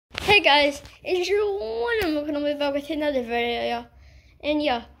Hey guys, it's your one. I'm gonna be back with another video, and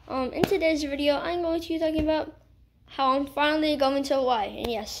in today's video, I'm going to be talking about how I'm finally going to Hawaii. And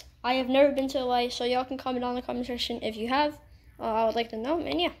yes, I have never been to Hawaii, so y'all can comment down in the comment section if you have. I would like to know.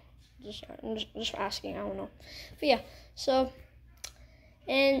 And yeah, just asking. I don't know, but yeah. So,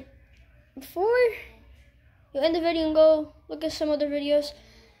 and before you end the video and go look at some other videos,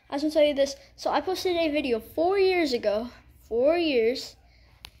 I just want to tell you this. So I posted a video 4 years ago. 4 years.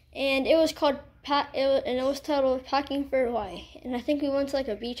 And it was called it was titled Packing for Hawaii. And I think we went to like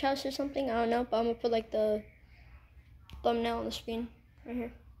a beach house or something. I don't know, but I'm gonna put like the thumbnail on the screen right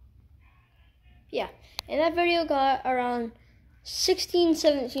here. Yeah, and that video got around 16,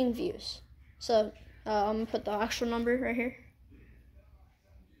 17 views. So I'm gonna put the actual number right here.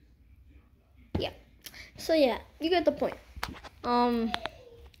 Yeah. So yeah, you get the point.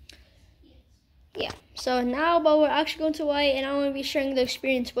 Yeah, so now, but we're actually going to Hawaii, and I'm going to be sharing the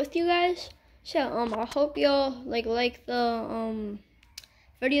experience with you guys. So, I hope y'all like the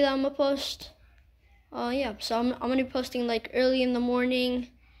video that I'm going to post. Yeah, so I'm going to be posting like early in the morning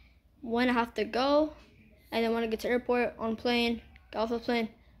when I have to go, and then when I get to the airport, on plane, get off the plane,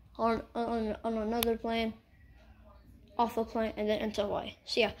 on another plane, off the plane, and then into Hawaii.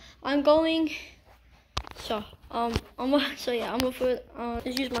 So yeah, I'm going. So I'm gonna put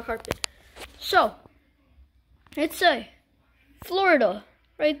let's use my carpet. So, let's say Florida,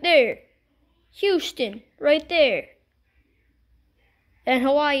 right there. Houston, right there. And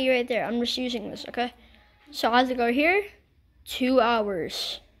Hawaii, right there. I'm just using this, okay? So I have to go here, 2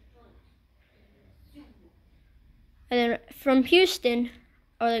 hours. And then from Houston,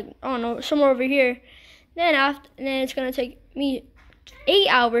 or like, I don't know, somewhere over here, then it's gonna take me 8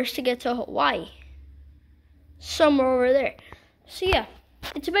 hours to get to Hawaii. Somewhere over there. So yeah.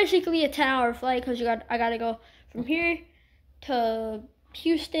 It's basically a 10-hour flight because I gotta go from here to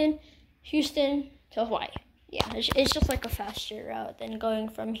Houston to Hawaii. Yeah, it's just like a faster route than going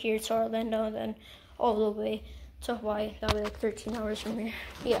from here to Orlando and then all the way to Hawaii. That'll be like 13 hours from here.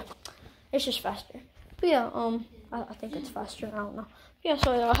 Yeah, it's just faster. But yeah, I think it's faster. I don't know. But yeah,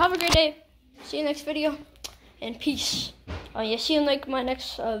 so have a great day. See you next video, and peace. Yeah, see you in like my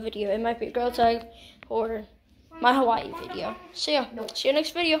next video. It might be a girl tag or my Hawaii video. So yeah, see you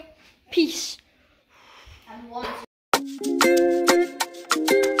next video. Peace.